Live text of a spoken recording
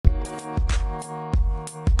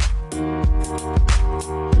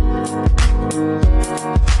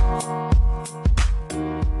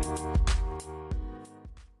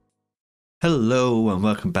Hello and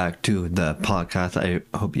welcome back to the podcast. I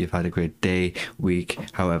hope you've had a great day, week,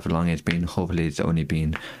 however long it's been. Hopefully it's only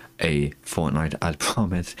been a fortnight as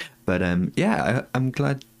promised. But I'm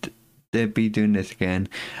glad to be doing this again.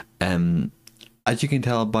 As you can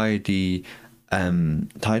tell by the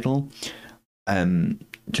title,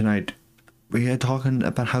 tonight we are talking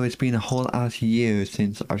about how it's been a whole ass year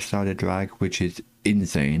since I've started drag, which is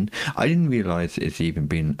insane. I didn't realize it's even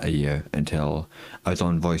been a year until I was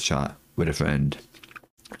on voice chat with a friend,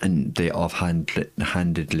 and they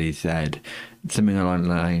offhandedly said something along the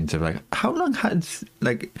lines of like, how long has,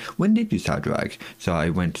 like, when did you start drag? So I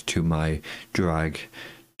went to my drag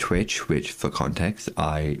Twitch, which for context,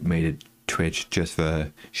 I made a Twitch just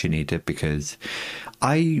for Shanita because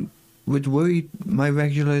I was worried my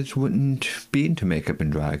regulars wouldn't be into makeup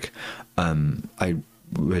and drag. I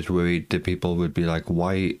was worried that people would be like,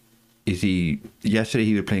 why is he, yesterday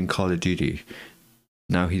he was playing Call of Duty,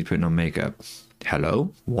 now he's putting on makeup.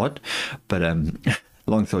 Hello? What? But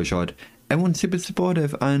long story short, everyone's super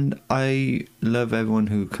supportive and I love everyone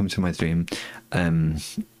who comes to my stream. And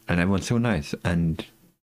everyone's so nice. And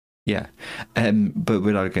yeah. But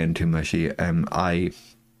without getting too mushy, I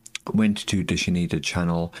went to the Shanita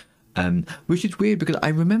channel, which is weird because I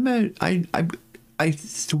remember I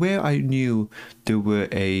swear I knew there were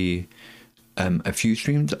a few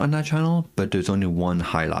streams on that channel, but there's only one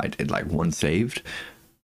highlighted, like one saved,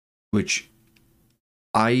 which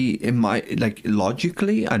in my, like,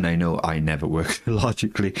 logically, and I know I never work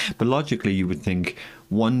logically, but logically you would think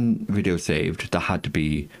one video saved, that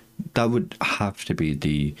would have to be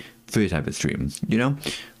the first ever stream, you know?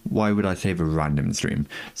 Why would I save a random stream?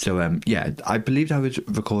 So yeah, I believe that was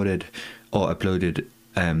recorded or uploaded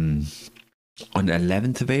on the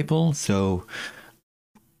 11th of April, so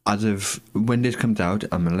as of when this comes out,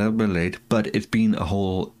 I'm a little bit late, but it's been a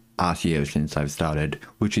whole ass year since I've started,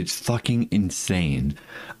 which is fucking insane.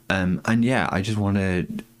 And yeah, I just want to,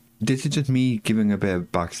 this is just me giving a bit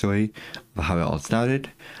of backstory of how it all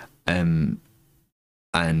started, and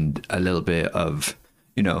a little bit of,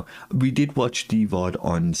 you know, we did watch the VOD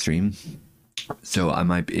on stream, so I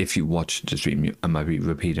might, if you watched the stream, I might be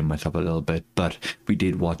repeating myself a little bit, but we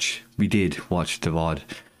did watch the VOD,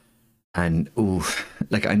 and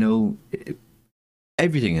like, I know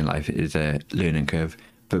everything in life is a learning curve,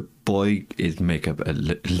 but boy, is makeup a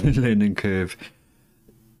learning curve.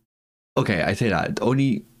 Okay, I say that.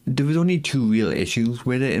 There was only two real issues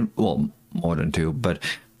with it. Well, more than two, but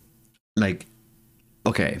like,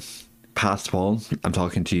 okay, past Paul, I'm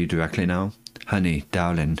talking to you directly now. Honey,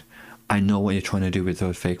 darling, I know what you're trying to do with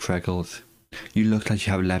those fake freckles. You look like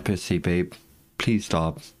you have leprosy, babe. Please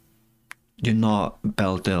stop. You're not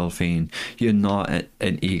Belle Delphine. You're not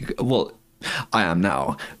an eagle. Well, I am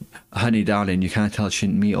now. Honey, darling, you can't tell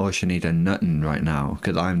me or Shanita nothing right now,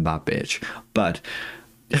 because I'm that bitch. But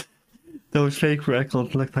those fake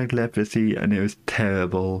freckles looked like leprosy, and it was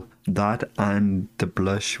terrible. That and the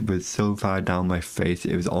blush was so far down my face,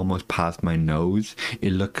 it was almost past my nose.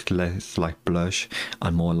 It looked less like blush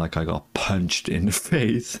and more like I got punched in the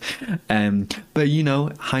face. But you know,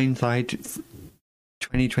 hindsight,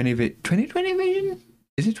 2020 vision?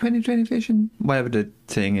 Is it 2020 vision? Whatever the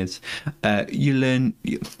saying is. You learn,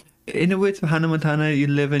 in the words of Hannah Montana, you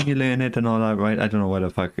live and you learn it and all that, right? I don't know what the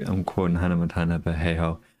fuck I'm quoting Hannah Montana, but hey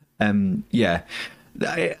ho. Yeah.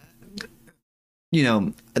 You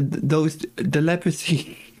know, the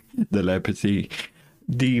leprosy,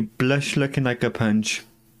 the blush looking like a punch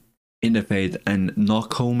in the face, and not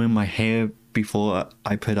combing my hair before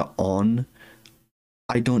I put it on.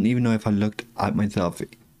 I don't even know if I looked at myself,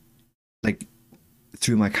 like,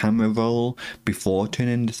 through my camera roll before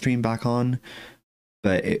turning the stream back on,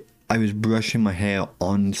 but I was brushing my hair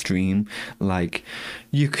on stream. Like,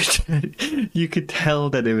 you could tell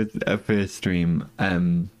that it was a first stream.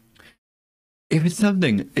 It was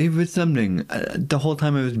something. The whole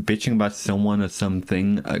time I was bitching about someone or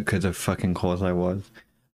something, because of fucking course I was.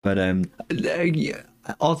 But yeah.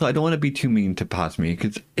 Also, I don't want to be too mean to past me,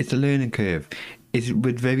 because it's a learning curve. It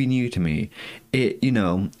was very new to me, you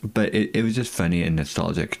know, but it was just funny and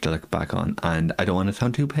nostalgic to look back on, and I don't want to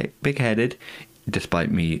sound too big-headed,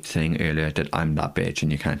 despite me saying earlier that I'm that bitch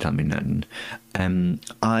and you can't tell me nothing.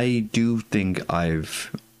 I do think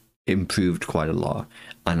I've improved quite a lot,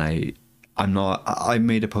 and I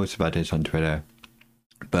made a post about this on Twitter,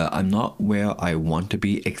 but I'm not where I want to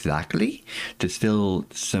be exactly. There's still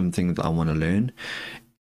some things I want to learn.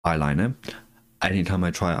 Eyeliner. Anytime I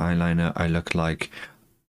try eyeliner, I look like,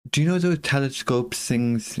 do you know those telescope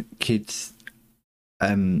things kids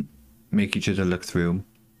make each other look through?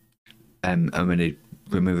 And when they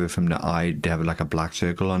remove it from the eye, they have like a black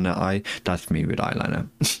circle on the eye. That's me with eyeliner.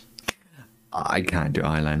 I can't do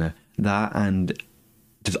eyeliner. That, and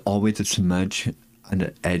there's always a smudge on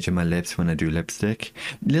the edge of my lips when I do lipstick.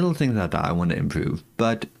 Little things like that I want to improve.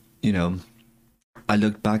 But, you know, I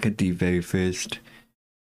looked back at the very first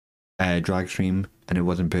drag stream and it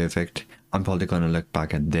wasn't perfect. I'm probably going to look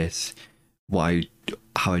back at this,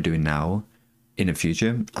 how I do it now in the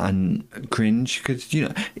future, and cringe, because, you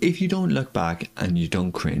know, if you don't look back and you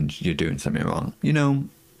don't cringe, you're doing something wrong. You know,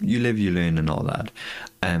 you live, you learn, and all that.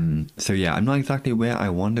 So yeah, I'm not exactly where I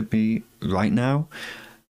want to be right now,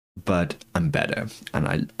 but I'm better,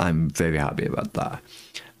 and I'm very happy about that.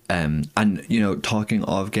 And you know, talking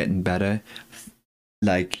of getting better,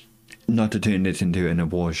 like, not to turn this into an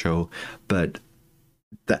award show, but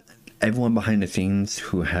that everyone behind the scenes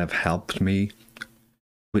who have helped me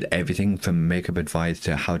with everything from makeup advice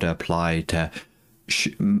to how to apply to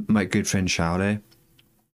my good friend Charlotte,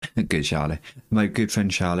 my good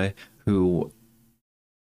friend Charlotte, who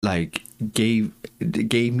like gave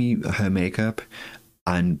me her makeup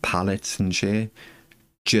and palettes and shit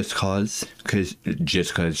just cause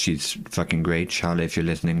she's fucking great. Charlotte, if you're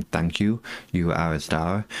listening, thank you. You are a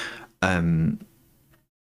star.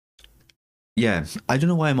 Yeah, I don't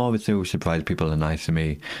know why I'm always so surprised people are nice to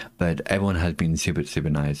me, but everyone has been super, super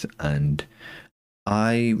nice, and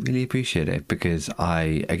I really appreciate it, because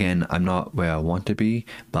I'm not where I want to be,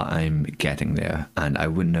 but I'm getting there, and I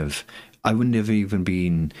wouldn't have even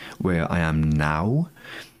been where I am now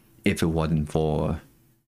if it wasn't for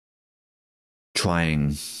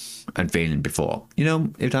trying and failing before. You know,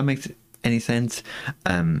 if that makes any sense.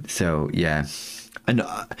 So yeah, and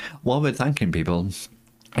while we're thanking people,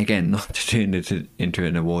 again, not to turn it into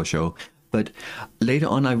an award show, but later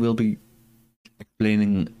on I will be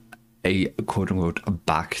explaining a quote-unquote a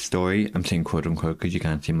backstory. I'm saying quote-unquote because you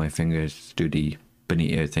can't see my fingers do the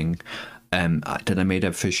bunny ear thing. That I made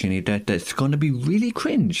up for Shanita. That's going to be really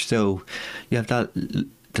cringe. So you have that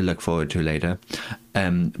to look forward to later.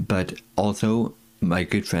 But also, my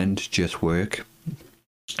good friend Just Work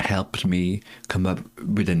helped me come up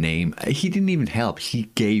with a name. He didn't even help, he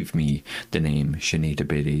gave me the name Shanita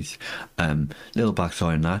Biddies. Little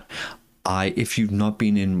backstory on that. If you've not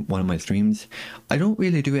been in one of my streams, I don't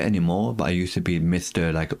really do it anymore, but I used to be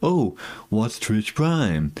Mr. like, oh, what's Twitch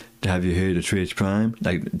Prime? Have you heard of Twitch Prime?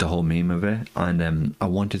 Like the whole meme of it. And I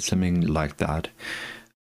wanted something like that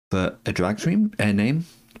for a drag stream name,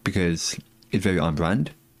 because it's very on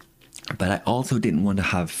brand. But I also didn't want to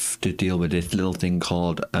have to deal with this little thing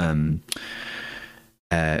called being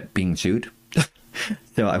sued.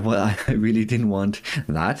 So I really didn't want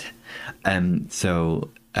that.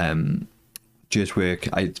 Just Work,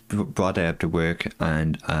 I brought it up to work,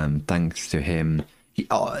 and thanks to him,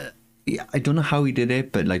 I don't know how he did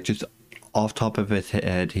it, but like just off top of his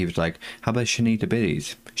head, he was like, how about Shanita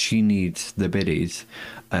Biddies? She needs the biddies.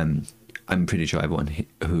 I'm pretty sure everyone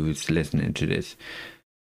who's listening to this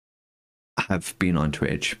have been on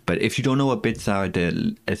Twitch, but if you don't know what bits are, they're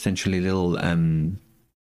essentially little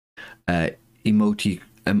emo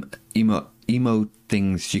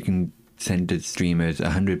things you can send to streamers.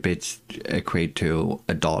 100 bits equate to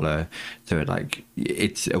 $1, so like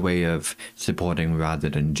it's a way of supporting rather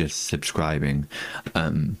than just subscribing.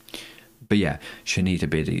 But yeah, Shanita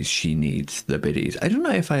Biddies, she needs the biddies. I don't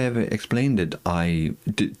know if I ever explained it.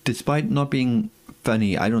 Despite not being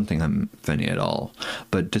funny, I don't think I'm funny at all,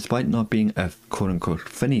 but despite not being a quote-unquote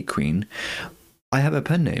funny queen, I have a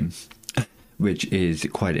pen name, which is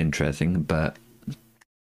quite interesting. But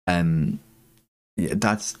yeah,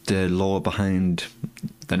 that's the lore behind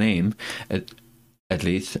the name, at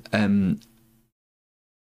least.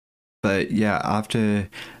 But yeah, after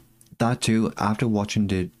that too, after watching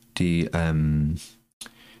the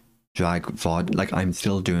drag VOD, like I'm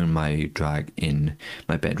still doing my drag in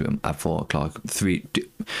my bedroom at 4 o'clock.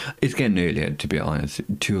 It's getting earlier, to be honest,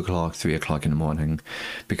 2 o'clock, 3 o'clock in the morning,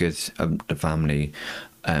 because of the family.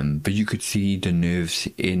 But you could see the nerves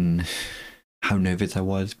in how nervous I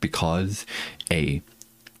was, because A,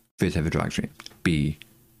 first ever drag stream, B,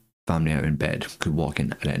 family out in bed, could walk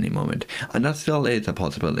in at any moment, and that still is a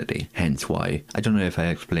possibility. Hence why, I don't know if I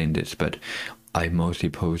explained this, but I mostly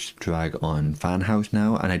post drag on Fan House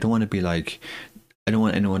now, and I don't want to be like, I don't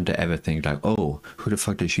want anyone to ever think like, oh, who the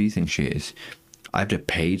fuck does she think she is? I have to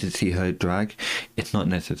pay to see her drag. It's not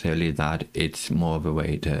necessarily that, it's more of a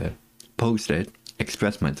way to post it,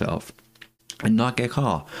 express myself, and not get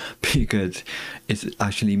caught, because it's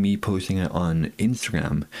actually me posting it on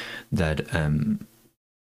Instagram that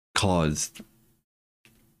caused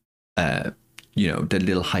you know, the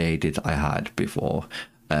little hiatus I had before,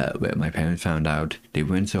 where my parents found out. They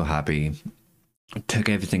weren't so happy, took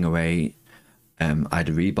everything away. I had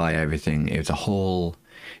to rebuy everything. It was a whole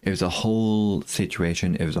it was a whole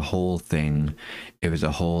situation. It was a whole thing. It was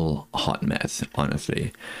a whole hot mess,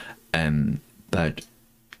 honestly. But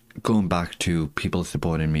going back to people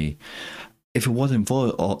supporting me, if it wasn't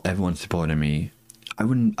for everyone supporting me,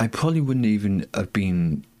 I probably wouldn't even have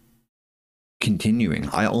been continuing.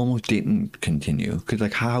 I almost didn't continue because,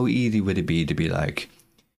 like, how easy would it be to be like,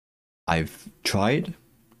 I've tried,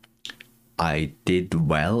 I did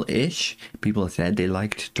well-ish. People said they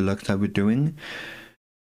liked the looks I was doing,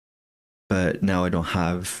 but now I don't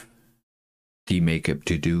have the makeup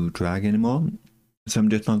to do drag anymore, so I'm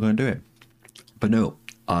just not going to do it. But no,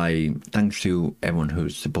 thanks to everyone who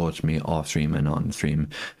supports me off stream and on stream,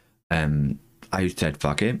 I said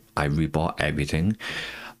fuck it. I rebought everything.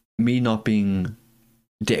 Me not being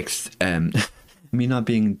the me not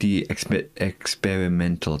being the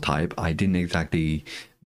experimental type, I didn't exactly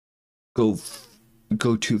go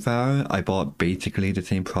too far. I bought basically the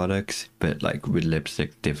same products, but like with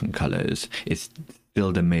lipstick, different colors. It's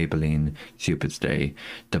still the Maybelline Superstay.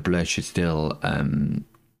 The blush is still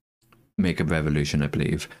Makeup Revolution, I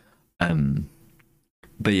believe.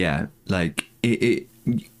 But yeah, like it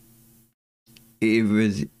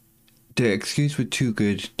was, the excuse was too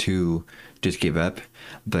good to just give up,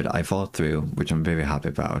 but I fought through, which I'm very happy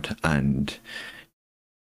about. And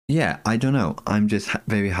yeah, I don't know, I'm just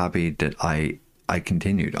very happy that I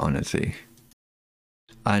continued, honestly.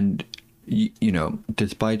 And you know,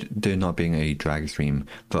 despite there not being a drag stream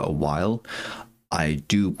for a while, I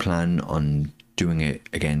do plan on doing it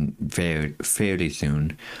again fairly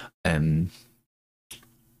soon.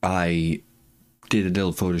 I did a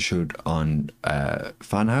little photo shoot on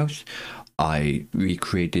Fanhouse. I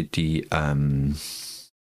recreated the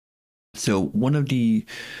so one of the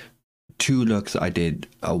two looks I did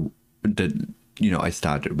that, you know, I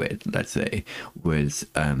started with, let's say, was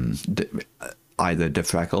either the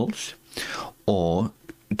freckles or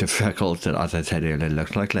the freckles that, as I said earlier,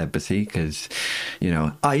 looked like leprosy. Because, you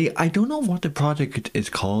know, I don't know what the product is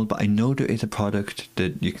called, but I know there is a product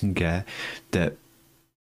that you can get that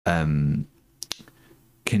can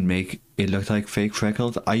make it look like fake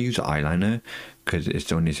freckles. I use eyeliner because it's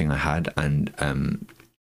the only thing I had, and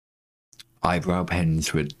eyebrow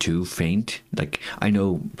pens were too faint. Like, I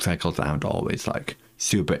know freckles aren't always like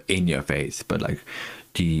super in your face, but like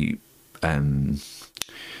the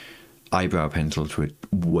eyebrow pencils were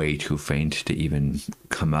way too faint to even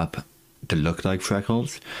come up to look like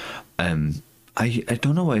freckles. I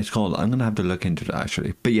don't know what it's called. I'm gonna have to look into that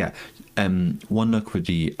actually. But yeah, one look with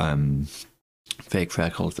the fake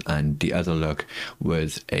freckles, and the other look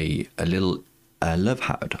was a little love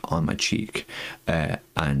heart on my cheek.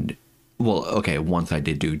 And well, okay, once I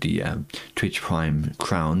did do the Twitch Prime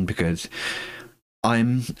crown, because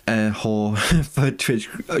I'm a whore for Twitch.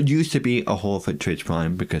 Used to be a whore for Twitch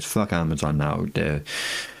Prime, because fuck Amazon now. They're,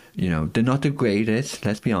 you know, they're not the greatest,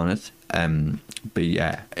 let's be honest. But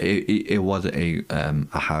yeah, it was a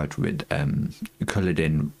heart with colored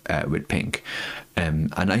in with pink.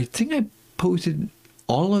 And I think I posted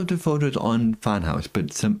all of the photos on Fanhouse,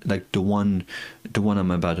 but some, like the one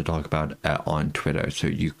I'm about to talk about on Twitter, so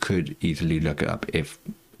you could easily look it up if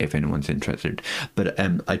anyone's interested. But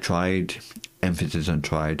I tried, emphasis on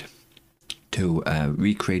tried, to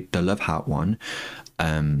recreate the love heart one.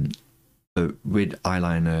 But with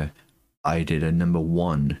eyeliner, I did a number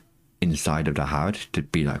 1 inside of the heart to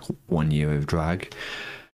be like 1 year of drag.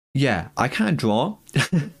 Yeah, I can't draw,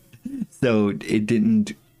 so it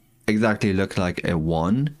didn't exactly look like a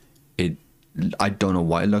 1. I don't know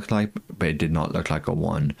what it looked like, but it did not look like a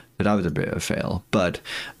 1. So that was a bit of a fail. But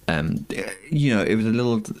you know, it was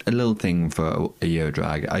a little thing for a year of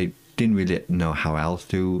drag. I didn't really know how else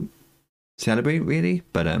to celebrate, really,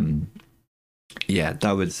 but yeah,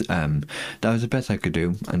 that was the best I could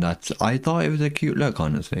do, and I thought it was a cute look,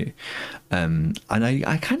 honestly. And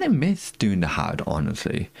I kind of miss doing the hat,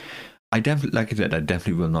 honestly. I definitely, like I said, I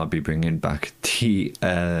definitely will not be bringing back the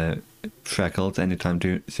freckles anytime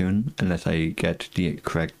soon, unless I get the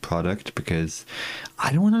correct product, because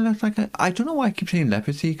I don't want to look like I don't know why I keep saying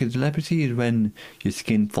leprosy, because leprosy is when your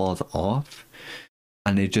skin falls off,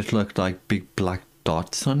 and it just looked like big black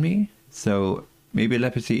dots on me. So maybe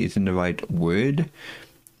leprosy isn't the right word,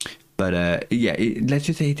 but yeah, let's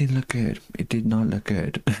just say it didn't look good. It did not look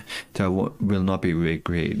good. So I will not be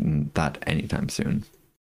recreating that anytime soon.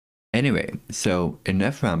 Anyway, so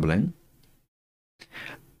enough rambling.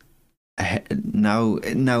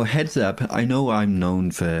 Now heads up, I know I'm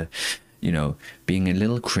known for, you know, being a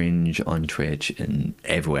little cringe on Twitch and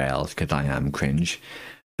everywhere else, because I am cringe.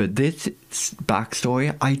 But this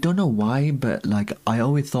backstory, I don't know why, but like, I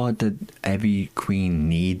always thought that every queen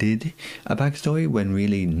needed a backstory, when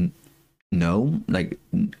really No, like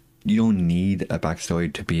you don't need a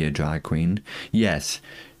backstory to be a drag queen. Yes,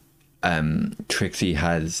 Trixie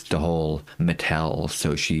has the whole Mattel,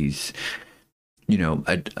 so she's, you know,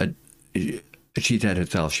 she said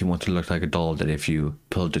herself she wants to look like a doll that if you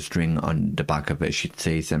pulled the string on the back of it, she'd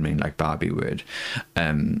say something like Barbie would.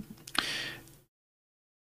 Um,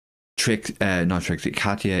 not Trixie,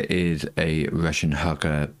 Katya is a Russian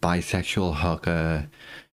hooker, bisexual hooker,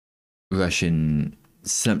 Russian.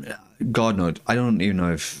 Some God knows. I don't even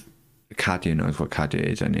know if Katya knows what Katya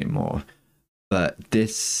is anymore. But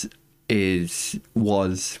this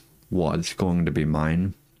was going to be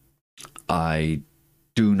mine. I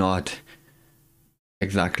do not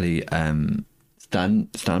exactly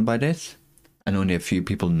stand by this, and only a few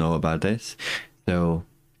people know about this. So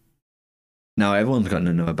now everyone's going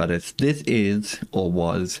to know about it. This is or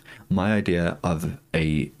was my idea of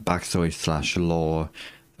a backstory / lore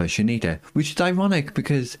for Shanita, which is ironic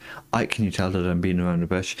because can you tell that I'm being around the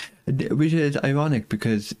bush? Which is ironic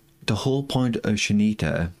because the whole point of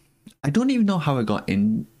Shanita, I don't even know how I got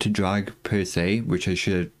into drag per se, which I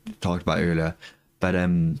should have talked about earlier, but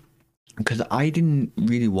because I didn't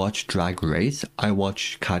really watch Drag Race. I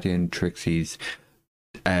watched Katya and Trixie's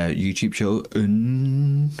YouTube show,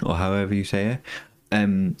 or however you say it,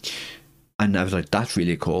 and I was like, that's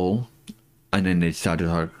really cool. And then they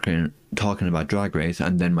started talking about Drag Race,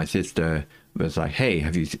 and then my sister was like, hey,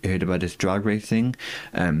 have you heard about this Drag Race thing?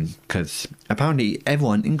 Because apparently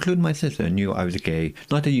everyone, including my sister, knew I was gay.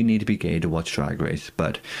 Not that you need to be gay to watch Drag Race,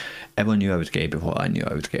 but everyone knew I was gay before I knew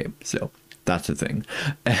I was gay. So that's the thing.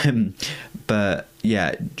 But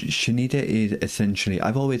yeah, Shanita is essentially,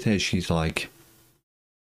 I've always said she's like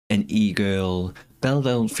an e-girl, Belle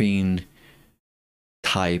Delphine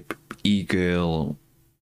type e-girl,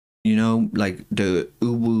 you know, like the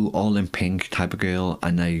uwu all in pink type of girl.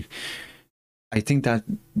 And I think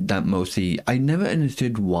that mostly, I never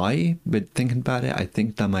understood why, but thinking about it, I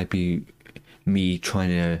think that might be me trying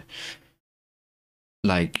to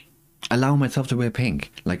like allow myself to wear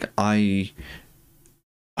pink. Like I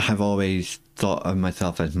have always thought of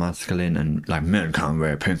myself as masculine and like men can't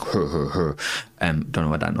wear pink. Don't know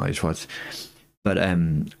what that noise was. But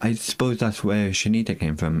I suppose that's where Shanita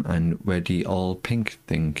came from and where the all pink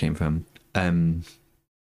thing came from.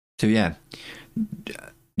 So yeah,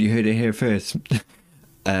 you heard it here first.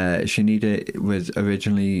 Shanita was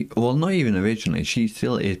originally, well, not even originally, she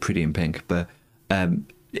still is pretty in pink, but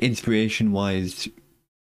inspiration wise,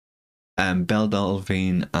 Belle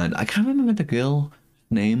Delphine, and I can't remember the girl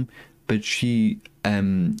name, but she,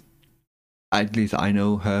 at least I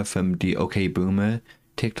know her from the OK Boomer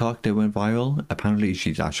TikTok that went viral. Apparently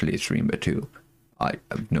she's actually a streamer too. I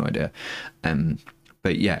have no idea.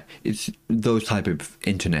 But yeah, it's those type of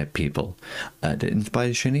internet people that inspire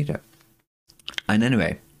Shanita. And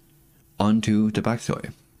anyway, on to the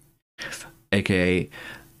backstory. AKA,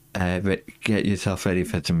 get yourself ready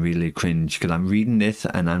for some really cringe, because I'm reading this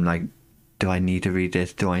and I'm like, do I need to read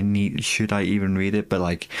this? Should I even read it? But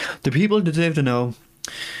like, the people deserve to know.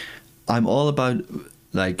 I'm all about,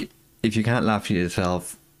 like, if you can't laugh at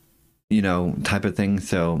yourself, you know, type of thing.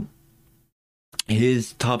 So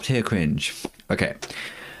here's top tier cringe. Okay.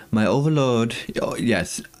 My overlord, oh,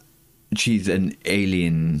 yes, she's an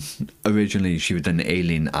alien. Originally, she was an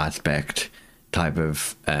alien aspect type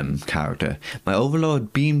of character. My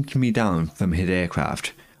overlord beamed me down from his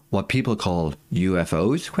aircraft, what people call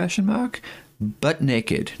UFOs, ? Butt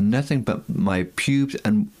naked, nothing but my pubes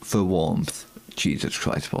and for warmth. Jesus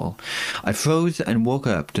Christ, Paul. I froze and woke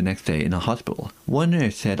up the next day in a hospital. One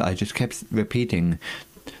nurse said I just kept repeating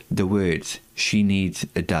the words, she needs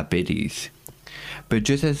diabetes. But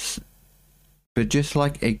just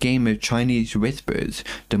like a game of Chinese whispers,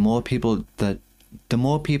 the more people that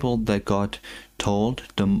got told,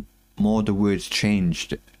 the more the words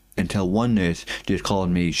changed, until one nurse just called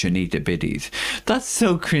me Shanita Biddies. That's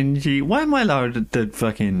so cringy. Why am I allowed to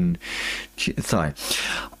fucking... Sorry.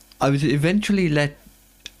 I was eventually let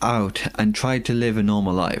out and tried to live a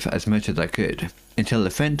normal life as much as I could, until a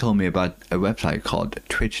friend told me about a website called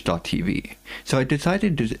Twitch.tv. So I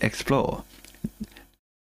decided to explore.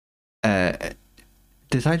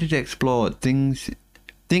 Things.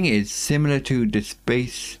 Thing is similar to the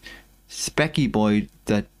space specky boy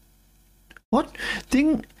that... What?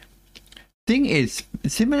 Thing is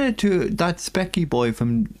similar to that specky boy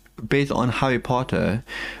from based on Harry Potter.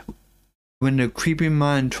 When the creeping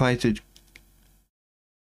man tries to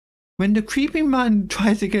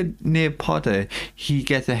get near Potter, he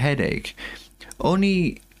gets a headache.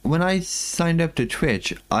 Only when I signed up to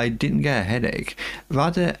Twitch, I didn't get a headache.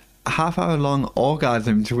 Rather, half-hour long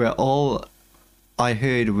orgasms were all I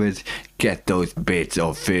heard was get those bits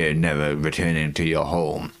of fear never returning to your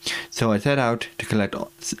home. So I set out to collect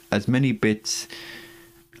as many bits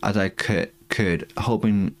as I could,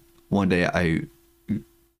 hoping one day I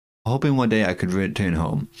could return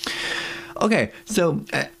home. Okay, so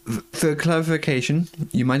for clarification,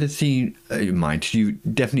 you might have seen, you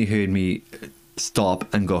definitely heard me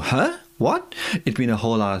stop and go, huh? What? It's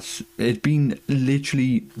been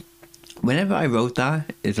literally, whenever I wrote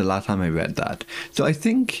that is the last time I read that. So I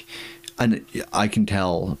think, and I can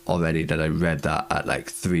tell already that I read that at like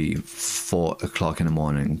 3-4 o'clock in the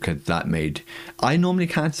morning, because I normally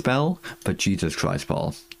can't spell, but Jesus Christ,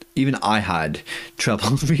 Paul. Even I had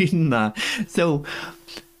trouble reading that. So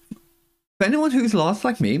for anyone who's lost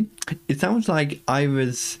like me, it sounds like I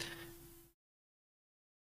was...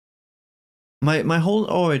 My whole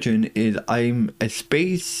origin is I'm a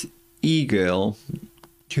space e-girl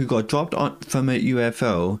who got dropped from a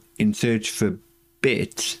UFO in search for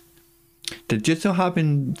bits that just so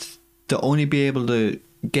happens to only be able to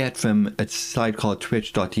get from a site called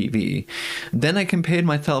twitch.tv. Then I compared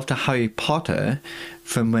myself to Harry Potter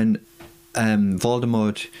from when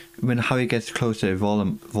when Harry gets closer to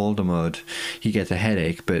Voldemort, he gets a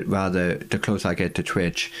headache, but rather the closer I get to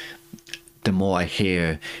Twitch, the more I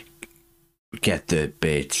hear, get the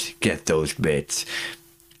bits, get those bits,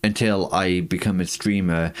 until I become a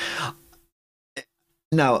streamer.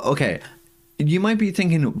 Now, okay, you might be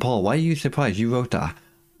thinking, Paul, why are you surprised? You wrote that.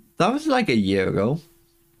 That was like a year ago,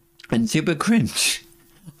 and super cringe.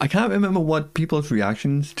 I can't remember what people's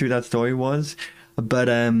reactions to that story was, but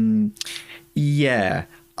yeah,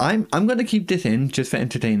 I'm gonna keep this in just for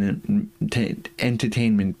entertainment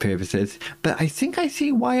purposes. But I think I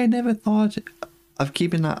see why I never thought of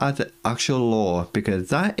keeping that as an actual law, because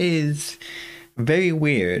that is very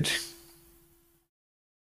weird.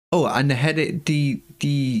 Oh, and the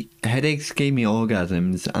headaches gave me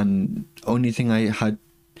orgasms, and only thing I had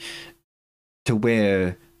to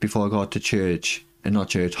wear before I got to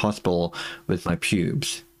hospital, was my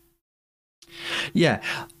pubes. Yeah,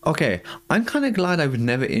 okay. I'm kind of glad I was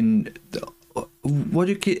never in. What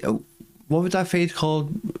was that phase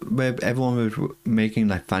called where everyone was making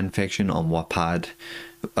like fan fiction on Wattpad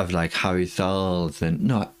of like Harry Styles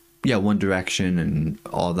and One Direction and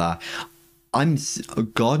all that.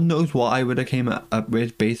 God knows what I would have came up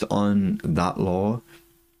with based on that law.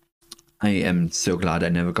 I am so glad I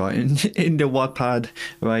never got into Wattpad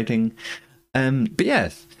writing. But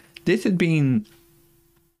yes, this has been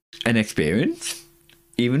an experience,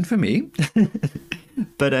 even for me.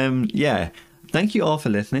 But yeah, thank you all for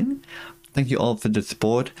listening. Thank you all for the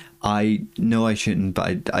support. I know I shouldn't,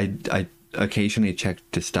 but I occasionally check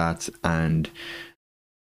the stats, and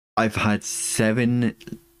I've had 7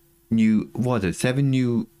 new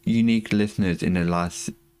unique listeners in the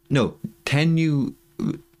last 10 new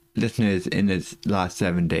listeners in the last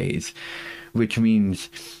 7 days, which means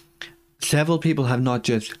several people have not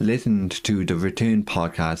just listened to the Return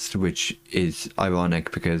podcast, which is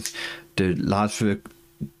ironic because the last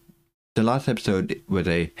episode was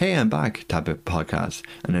a "Hey, I'm back" type of podcast,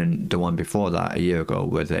 and then the one before that a year ago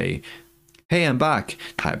was a "Hey, I'm back"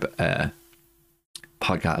 type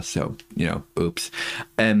podcast. So oops.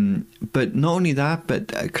 But not only that,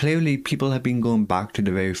 but clearly people have been going back to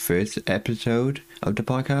the very first episode of the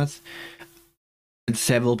podcast.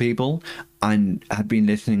 Several people, and have been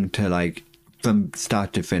listening to like from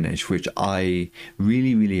start to finish, which I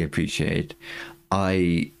really, really appreciate.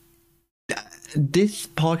 This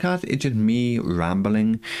podcast is just me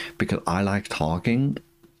rambling because I like talking.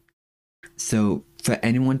 So for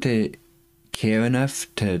anyone to care enough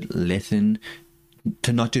to listen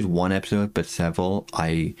to not just one episode but several,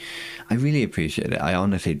 I really appreciate it. I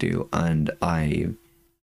honestly do, and I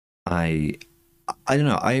don't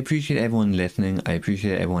know. I appreciate everyone listening. I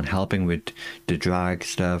appreciate everyone helping with the drag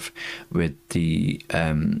stuff, with the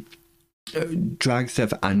drag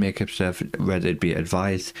stuff and makeup stuff, whether it be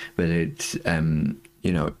advice, whether it's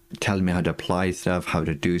telling me how to apply stuff, how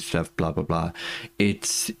to do stuff, blah blah blah.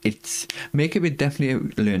 It's makeup is definitely a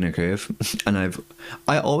learning curve, and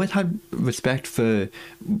I always had respect for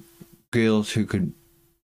girls who could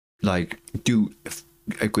like do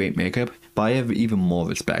a great makeup, but I have even more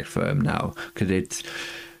respect for them now because it's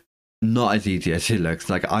not as easy as it looks.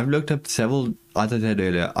 Like I've looked up several, as I said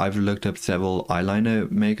earlier, I've looked up several eyeliner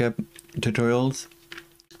makeup tutorials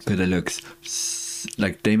because it looks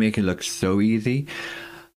like they make it look so easy,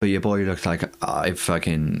 but your boy looks like I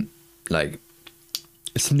fucking like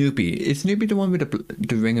Snoopy. Is Snoopy the one with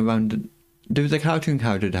the ring around? There was a cartoon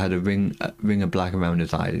character that had a ring of black around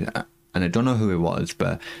his eyes, and I don't know who it was,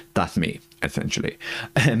 but that's me essentially.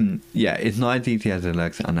 Yeah, it's not as easy as it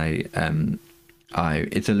looks, and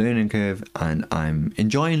It's a learning curve, and I'm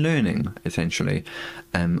enjoying learning essentially.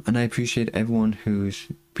 And I appreciate everyone who's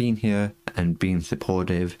been here and being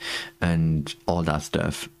supportive and all that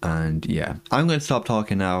stuff. And yeah, I'm going to stop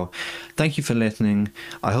talking now. Thank you for listening.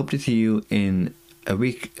 I hope to see you in a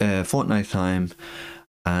week, fortnight time.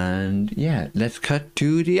 And yeah, let's cut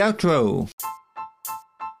to the outro.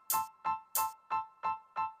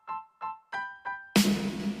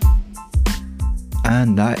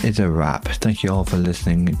 And that is a wrap. Thank you all for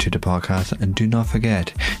listening to the podcast, and do not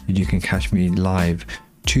forget that you can catch me live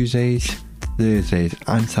Tuesdays, Thursdays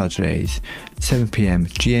and Saturdays 7 p.m.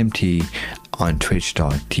 GMT on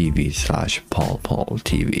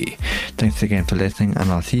twitch.tv/PaulPaulTV. Thanks again for listening, and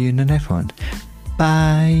I'll see you in the next one.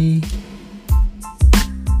 Bye.